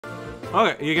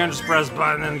Okay, you can just press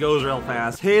button and it goes real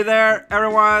fast. Hey there,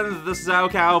 everyone. This is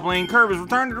Cow playing Kirby's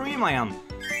Return to Dreamland.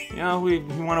 You know, he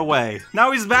went away.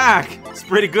 Now he's back. It's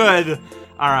pretty good.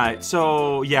 Alright,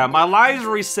 so yeah, my lives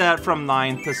reset from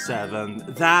 9 to 7.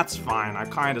 That's fine. I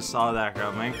kind of saw that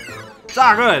coming. It's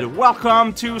all good.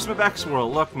 Welcome to Smith's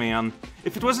World. Look, man.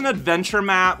 If it was an adventure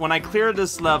map, when I cleared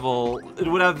this level, it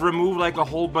would have removed like a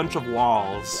whole bunch of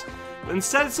walls. But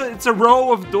instead, it's a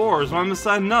row of doors, one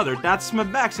beside another. That's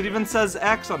Smith's. It even says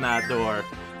X on that door.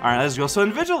 Alright, let's go. So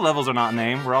individual levels are not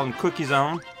named. We're all in Cookie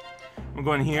Zone. I'm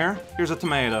going here. Here's a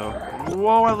tomato.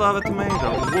 Whoa, I love a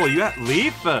tomato. Whoa, you got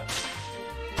Leaf?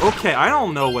 Okay, I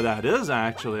don't know what that is,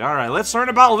 actually. Alright, let's learn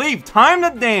about Leaf. Time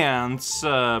to dance.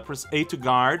 Press A to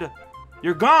guard.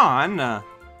 You're gone.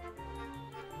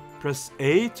 Press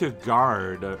A to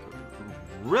guard.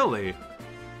 Really?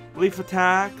 Leaf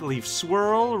attack, leaf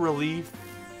swirl, relief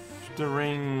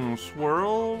during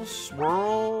swirl,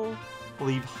 swirl,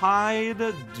 leaf hide,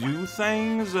 do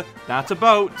things. That's a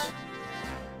boat.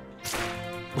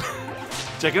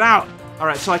 Check it out.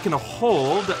 Alright, so I can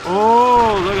hold.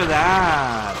 Oh, look at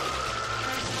that.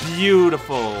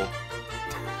 Beautiful.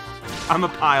 I'm a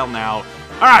pile now.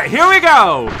 Alright, here we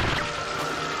go.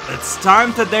 It's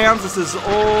time to dance. This is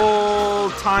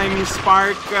old-timey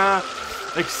Spark,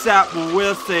 except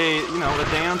with a, you know, a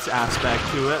dance aspect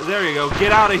to it. There you go.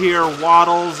 Get out of here,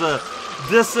 Waddles.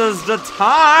 This is the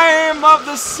time of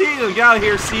the seed. Get out of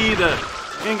here, Seed.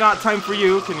 Ain't got time for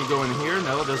you. Can you go in here?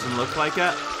 No, it doesn't look like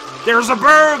it. There's a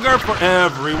burger for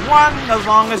everyone, as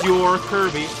long as you're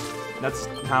Kirby. That's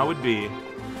how it be.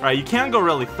 Alright, you can go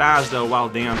really fast, though, while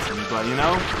dancing, but, you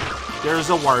know,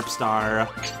 there's a warp star.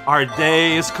 Our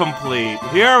day is complete.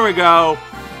 Here we go.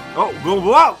 Oh,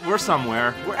 whoa, we're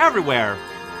somewhere. We're everywhere.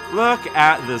 Look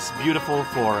at this beautiful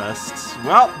forest.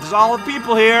 Well, there's all the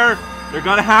people here. They're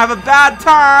gonna have a bad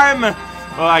time.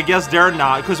 Well, I guess they're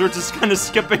not, because we're just kind of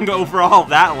skipping over all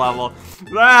that level.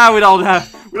 Ah, we don't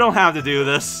have to do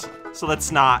this, so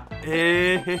let's not.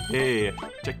 Hey,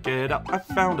 check it out. I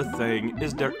found a thing.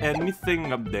 Is there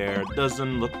anything up there?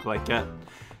 Doesn't look like it.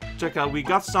 Check out, we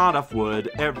got sawed off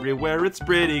wood everywhere. It's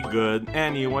pretty good.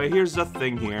 Anyway, here's the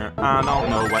thing here. I don't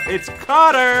know what. It's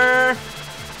Cutter!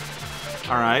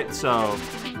 Alright, so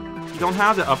you don't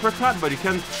have the uppercut, but you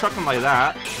can chuck him like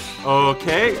that.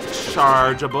 Okay,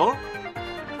 chargeable.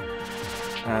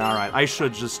 Alright, I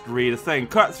should just read a thing.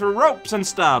 Cut through ropes and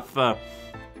stuff.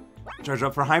 Charge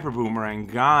up for Hyper Boomerang.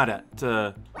 Got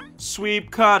it. Sweep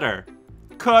Cutter.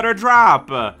 Cutter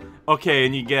drop. Okay,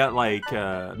 and you get, like,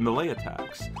 melee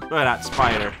attacks. Look at that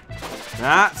spider.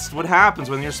 That's what happens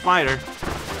when you're Spider.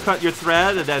 Cut your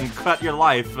thread and then cut your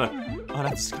life. Oh,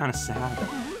 that's kind of sad.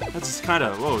 That's just kind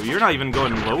of... Whoa, you're not even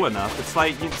going low enough. It's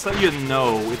like you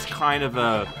know, it's kind of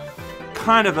a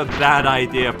bad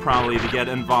idea, probably, to get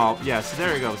involved. Yeah, so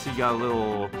there you go. So you got a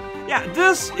little... Yeah,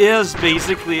 this is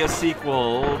basically a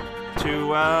sequel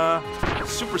to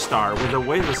Superstar, with the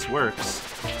way this works.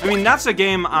 I mean, that's a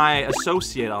game I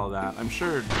associate all that. I'm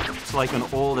sure it's like an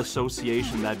old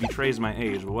association that betrays my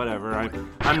age, but whatever.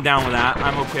 I'm down with that.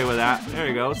 I'm okay with that. There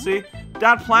you go. See?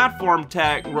 That platform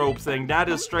tech rope thing, that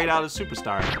is straight out of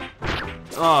Superstar.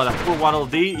 Oh, that poor Waddle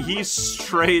Dee. He's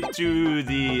straight to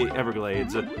the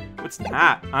Everglades. What's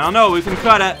that? I don't know. We can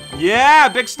cut it. Yeah,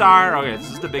 big star. Okay,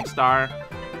 this is the big star.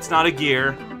 It's not a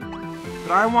gear.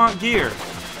 But I want gear.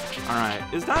 Alright.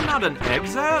 Is that not an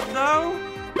exit, though?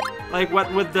 Like,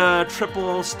 what with the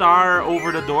triple star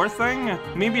over the door thing?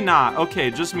 Maybe not. Okay,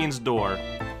 it just means door.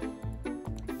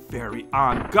 Very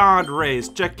odd. God rays,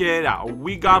 check it out.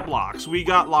 We got blocks, we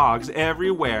got logs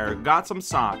everywhere. Got some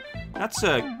saw. That's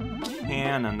a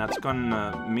cannon that's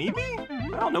gonna... Maybe?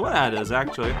 I don't know what that is,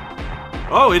 actually.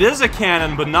 Oh, it is a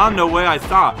cannon, but not in the way I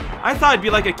thought. I thought it'd be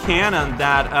like a cannon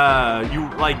that, you,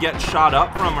 like, get shot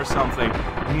up from or something.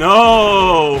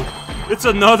 No! It's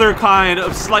another kind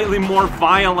of slightly more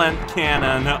violent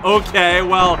cannon. Okay,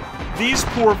 well, these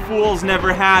poor fools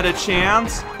never had a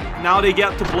chance. Now they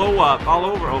get to blow up all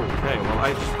over. Oh, okay,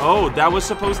 well, oh, that was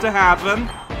supposed to happen.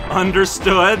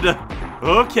 Understood.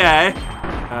 Okay.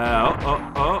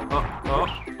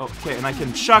 Okay, and I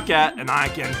can chuck it, and I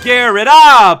can gear it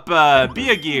up. Be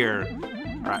a gear.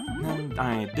 Alright, and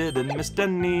I didn't miss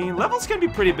any. Levels can be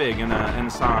pretty big in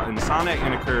Sonic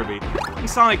and a Kirby. In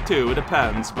Sonic 2, it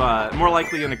depends, but more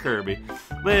likely in a Kirby.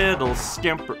 Little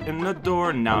scamper in the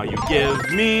door, now you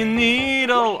give me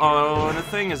needle. Oh, and the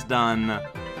thing is done.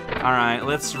 Alright,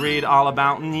 let's read all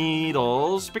about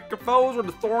needles. Pick your foes with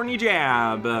a thorny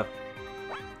jab.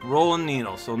 Rolling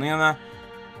needle, so neither.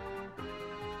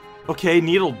 Okay,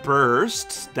 needle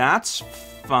burst. That's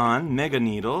fun. Mega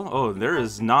needle. Oh, there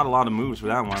is not a lot of moves for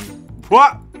that one.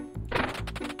 What?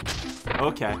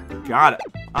 Okay, got it.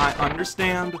 I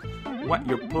understand what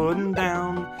you're putting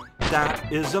down.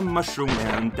 That is a mushroom,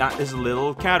 and that is a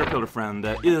little caterpillar friend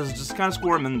that is just kind of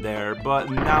squirming there, but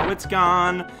now it's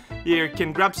gone. You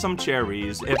can grab some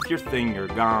cherries if your thing are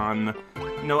gone.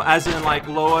 You know, as in like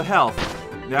low health.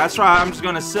 That's right, I'm just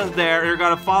gonna sit there, you're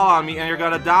gonna fall on me, and you're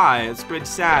gonna die. It's pretty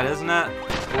sad, isn't it?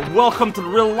 Well, welcome to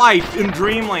real life in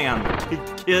Dreamland,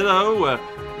 kiddo.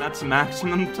 That's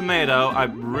Maximum Tomato.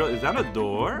 Is that a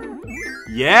door?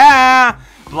 Yeah!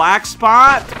 Black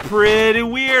spot? Pretty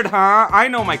weird, huh? I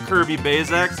know my Kirby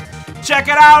basics. Check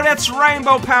it out, it's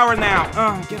rainbow power now!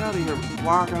 Oh, get out of here,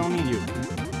 Block, I don't need you.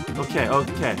 Okay,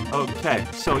 okay.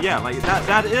 So yeah, like,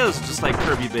 that is just like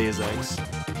Kirby basics.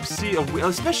 See,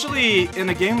 especially in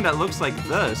a game that looks like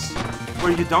this,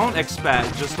 where you don't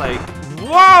expect just like,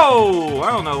 whoa!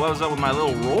 I don't know, what was up with my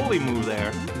little rolly move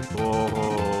there?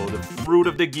 Oh, the fruit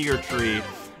of the gear tree.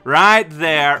 Right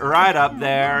there, right up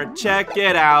there. Check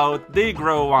it out. They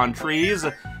grow on trees.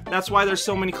 That's why there's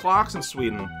so many clocks in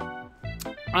Sweden.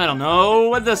 I don't know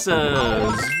what this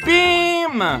is.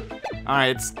 Beam!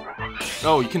 Alright,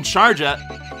 oh, you can charge it.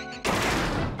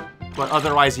 But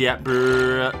otherwise, yeah.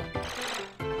 Brr.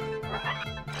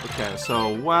 Okay,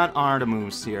 so what are the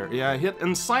moves here? Yeah, hit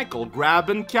and cycle,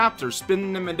 grab and capture,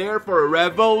 spin them in there for a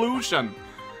revolution.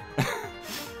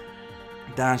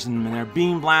 Dash them in there,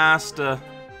 beam blast.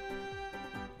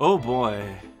 Oh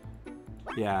boy.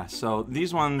 Yeah, so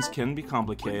these ones can be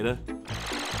complicated.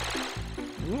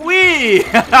 Whee!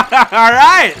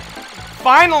 Alright!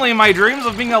 Finally, my dreams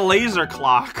of being a laser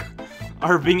clock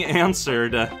are being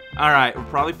answered. Alright, we're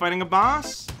probably fighting a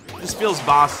boss? This feels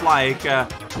boss-like.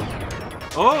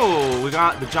 Oh, we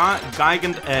got the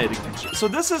Gigant Egg. So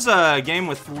this is a game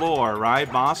with lore, right?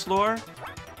 Boss lore?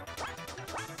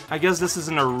 I guess this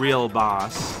isn't a real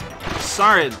boss.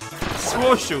 Sorry.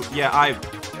 Swooshoot. Yeah, I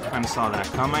kind of saw that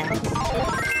coming.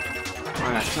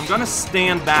 Alright, so I'm gonna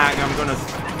stand back. I'm gonna.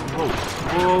 Whoa.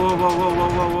 Whoa, whoa, whoa, whoa,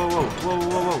 whoa, whoa, whoa,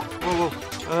 whoa, whoa, whoa,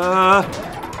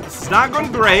 whoa. This is not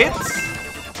going great.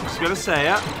 Just gonna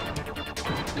say it.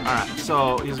 Alright,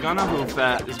 so he's gonna hoof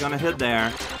it. He's gonna hit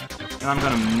there. And I'm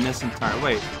gonna miss entirely.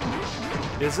 Wait.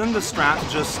 Isn't the strat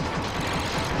just.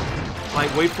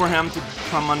 Like, wait for him to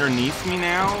come underneath me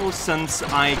now, since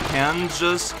I can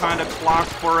just kind of clock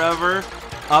forever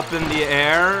up in the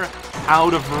air,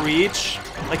 out of reach.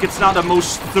 Like, it's not the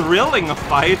most thrilling of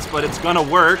fights, but it's gonna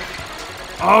work.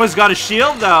 Oh, he's got a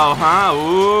shield though, huh?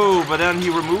 Ooh, but then he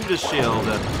removed his shield.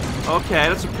 Okay,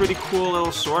 that's a pretty cool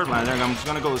little sword line there. I'm just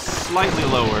gonna go slightly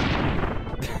lower.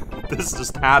 This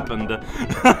just happened.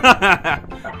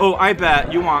 Oh, I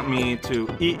bet you want me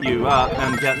to eat you up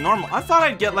and get normal. I thought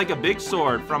I'd get like a big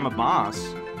sword from a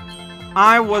boss.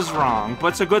 I was wrong, but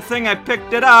it's a good thing I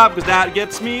picked it up because that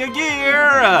gets me a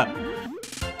gear.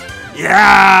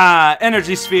 Yeah!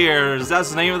 Energy spheres.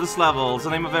 That's the name of this level. It's the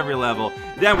name of every level.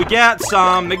 Then we get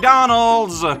some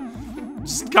McDonald's.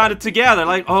 Just got it together.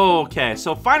 Like, oh, okay.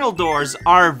 So final doors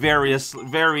are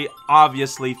very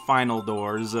obviously final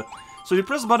doors. So you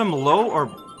press the button low or...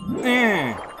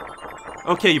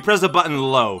 Okay, you press the button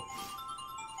low.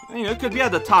 You know, it could be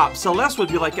at the top. Celeste would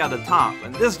be like at the top.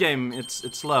 In this game,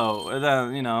 it's low. And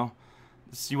then, you know,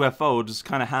 this UFO just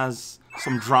kind of has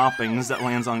some droppings that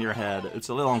lands on your head. It's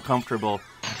a little uncomfortable.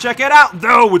 Check it out,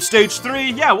 though, with stage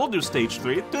 3. Yeah, we'll do stage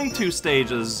 3. Doing 2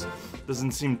 stages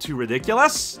doesn't seem too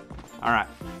ridiculous. Alright,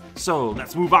 so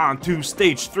let's move on to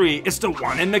stage 3. It's the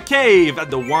one in the cave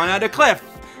and the one at the cliff.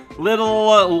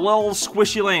 Little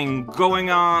squishy Ling going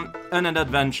on an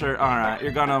adventure. Alright,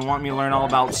 you're gonna want me to learn all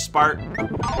about Spark?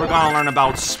 We're gonna learn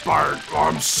about Spark.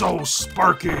 I'm so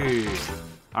sparky.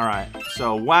 Alright,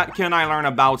 so what can I learn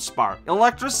about Spark?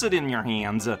 Electricity in your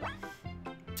hands.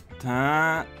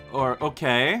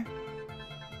 Okay.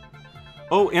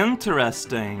 Oh,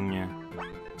 interesting.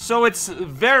 So it's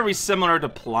very similar to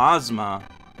Plasma.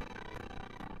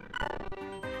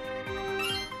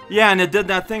 Yeah, and it did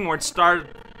that thing where it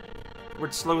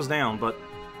slows down, but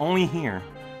only here.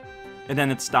 And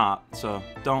then it stopped, so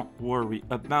don't worry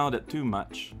about it too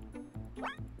much.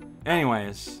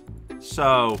 Anyways,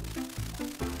 so...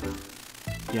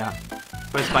 yeah.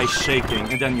 But it's by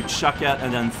shaking, and then you chuck it,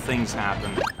 and then things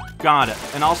happen. Got it.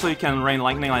 And also you can rain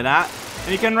lightning like that,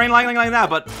 and you can rain lightning like that,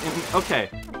 but... okay.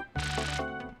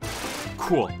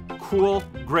 Cool. Cool.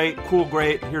 Great. Cool.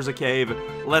 Great. Here's a cave.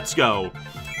 Let's go.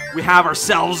 We have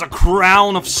ourselves a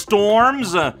crown of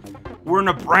storms. We're in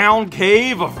a brown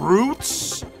cave of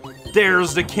roots.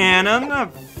 There's the cannon, a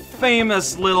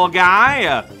famous little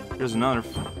guy. There's another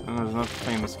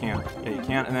famous cannon. Yeah, you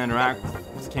can't interact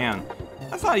with cannon.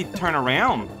 I thought he'd turn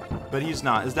around, but he's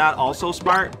not. Is that also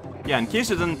Spark? Yeah, in case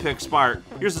you didn't pick Spark,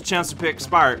 here's a chance to pick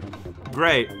Spark.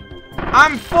 Great.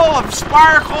 I'm full of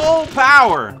sparkle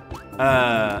power.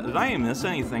 Did I miss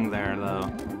anything there,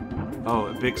 though? Oh,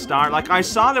 a big star. Like, I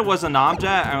saw there was an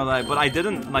object, but I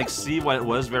didn't, like, see what it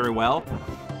was very well.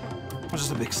 It was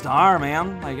just a big star,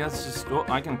 man. I guess just... Oh,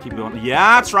 I can keep going.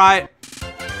 Yeah, that's right.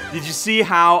 Did you see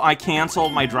how I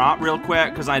canceled my drop real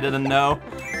quick? Because I didn't know.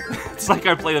 It's like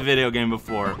I played a video game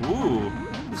before. Ooh,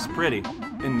 this is pretty.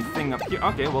 Anything up here?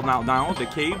 Okay, well, now the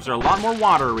caves are a lot more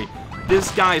watery.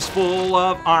 This guy's full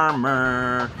of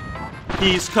armor.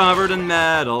 He's covered in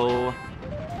metal.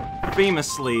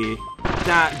 Famously,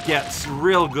 that gets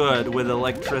real good with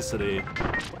electricity.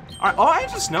 Alright, oh, I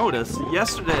just noticed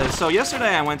yesterday. So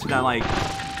yesterday I went to that like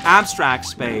abstract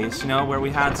space, you know, where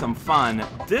we had some fun.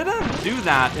 Didn't do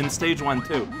that in stage 1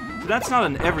 too. So that's not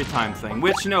an every time thing,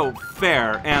 which, you know,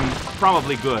 fair and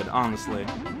probably good, honestly.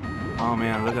 Oh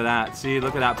man, look at that. See,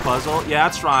 look at that puzzle. Yeah,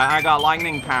 that's right. I got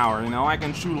lightning power, you know. I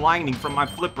can shoot lightning from my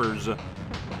flippers.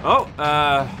 Oh,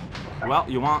 well,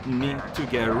 you want me to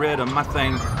get rid of my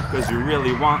thing because you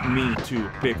really want me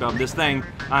to pick up this thing.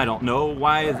 I don't know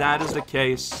why that is the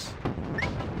case.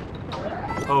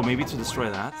 Oh, maybe to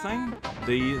destroy that thing?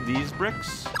 These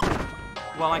bricks?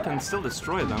 Well, I can still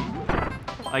destroy them.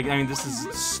 Like, I mean, this is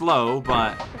slow,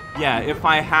 but yeah, if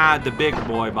I had the big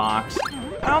boy box.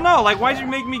 I don't know, like, why'd you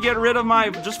make me get rid of my...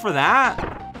 just for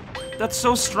that? That's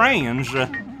so strange.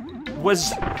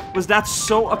 Was that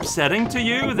so upsetting to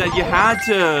you that you had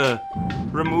to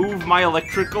remove my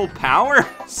electrical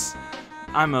powers?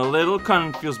 I'm a little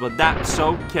confused, but that's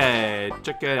okay.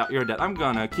 Check it out, you're dead. I'm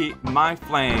gonna keep my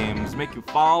flames, make you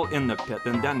fall in the pit,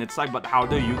 and then it's like, but how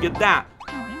do you get that?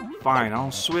 Fine,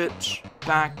 I'll switch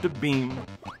back to beam.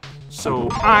 So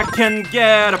I can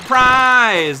get a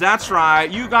prize! That's right,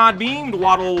 you got beamed,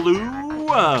 Waddle-Loo!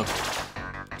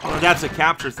 Oh, that's a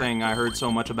capture thing I heard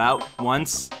so much about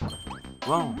once.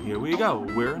 Well, here we go.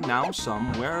 We're now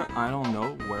somewhere, I don't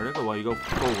know where to go. Well, you go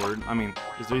forward. I mean,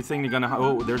 is there anything you're gonna...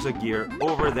 Oh, there's a gear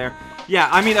over there. Yeah,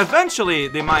 I mean, eventually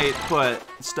they might put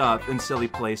stuff in silly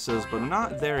places, but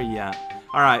not there yet.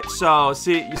 Alright, so,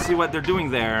 you see what they're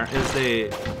doing there is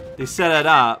they set it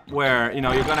up where, you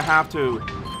know, you're gonna have to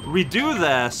redo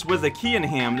this with the key in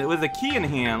hand. With the key in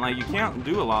hand, like, you can't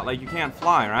do a lot. Like, you can't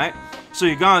fly, right? So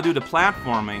you gotta do the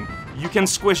platforming. You can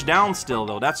squish down still,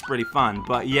 though. That's pretty fun.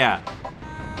 But, yeah.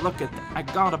 Look at that. I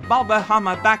got a ball behind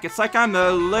my back. It's like I'm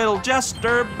a little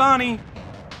jester bunny.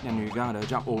 And you gotta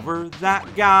jump over that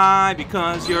guy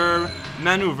because your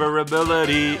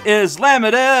maneuverability is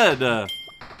limited.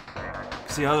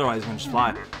 See, otherwise you can just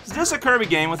fly. Is this a Kirby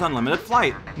game with unlimited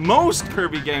flight? Most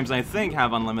Kirby games, I think,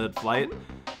 have unlimited flight.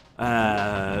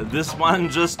 This one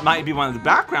just might be one. The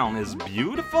background is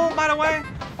beautiful, by the way.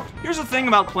 Here's the thing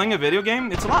about playing a video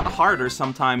game. It's a lot harder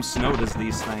sometimes to notice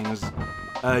these things.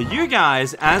 You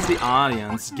guys, as the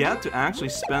audience, get to actually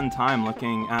spend time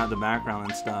looking at the background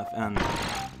and stuff. And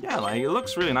yeah, like, it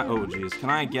looks really nice. Oh, geez. Can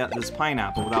I get this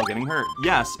pineapple without getting hurt?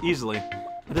 Yes, easily.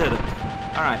 I did it.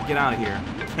 Alright, get out of here.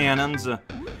 Cannons.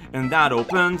 And that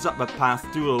opens up a path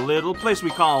to a little place we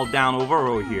call down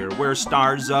over here, where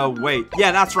stars await.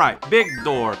 Yeah, that's right. Big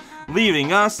door.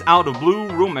 Leaving us out of blue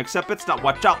room, except it's not.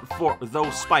 Watch out for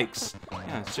those spikes.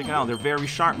 Yeah, check it out. They're very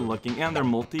sharp looking, and they're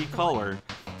multicolored.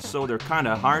 So they're kind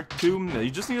of hard to... You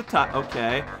just need to touch.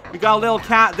 Okay. We got a little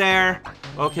cat there.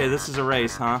 Okay, this is a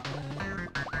race, huh?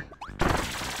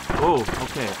 Oh,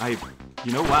 okay.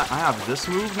 You know what? I have this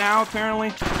move now,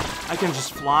 apparently. I can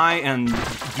just fly and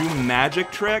do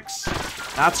magic tricks.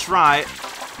 That's right.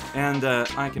 And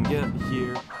I can get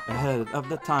here ahead of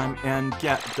the time and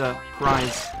get the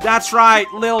prize. That's right,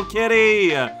 little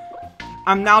kitty.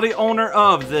 I'm now the owner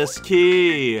of this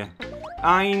key.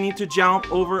 I need to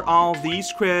jump over all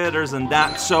these critters, and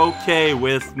that's okay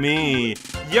with me.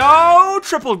 Yo,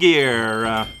 triple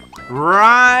gear.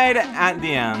 Right at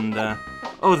the end.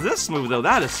 Oh, this move, though,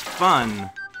 that is fun.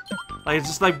 Like, it's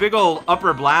just like big old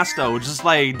upper blasto, just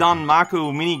like Don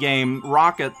Maku minigame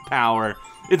rocket power.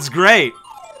 It's great.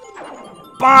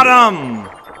 Bottom!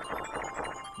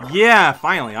 Yeah,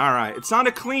 finally, alright. It's not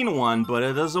a clean one, but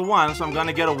it is a 1, so I'm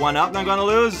gonna get a 1-up and I'm gonna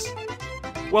lose.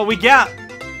 Well, we get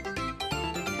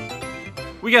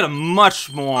a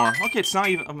much more... Okay, it's not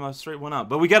even a straight 1-up,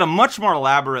 but we get a much more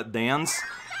elaborate dance,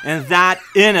 and that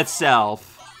in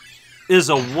itself is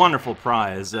a wonderful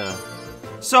prize.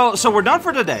 So we're done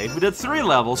for today. We did 3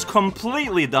 levels,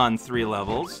 completely done 3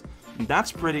 levels.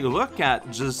 That's pretty. Look at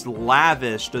just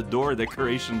lavish the door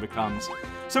decoration becomes.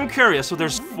 So I'm curious, so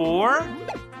there's 4?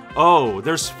 Oh,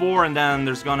 there's 4 and then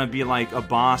there's gonna be like a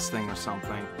boss thing or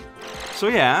something. So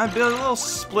yeah, a little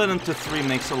split into 3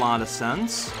 makes a lot of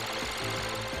sense.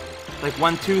 Like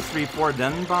 1, 2, 3, 4,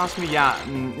 then boss me? Yeah,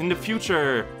 in the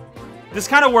future, This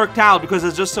kind of worked out because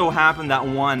it just so happened that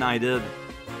one I did.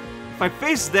 If I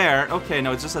face there, okay,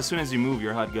 no, it's just as soon as you move,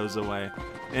 your HUD goes away.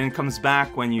 And it comes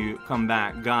back when you come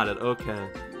back. Got it, okay.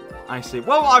 I see.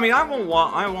 Well, I mean, I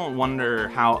won't wonder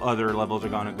how other levels are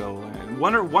gonna go.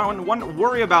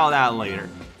 Worry about that later.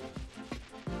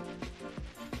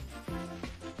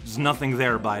 There's nothing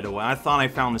there, by the way. I thought I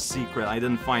found a secret. I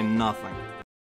didn't find nothing.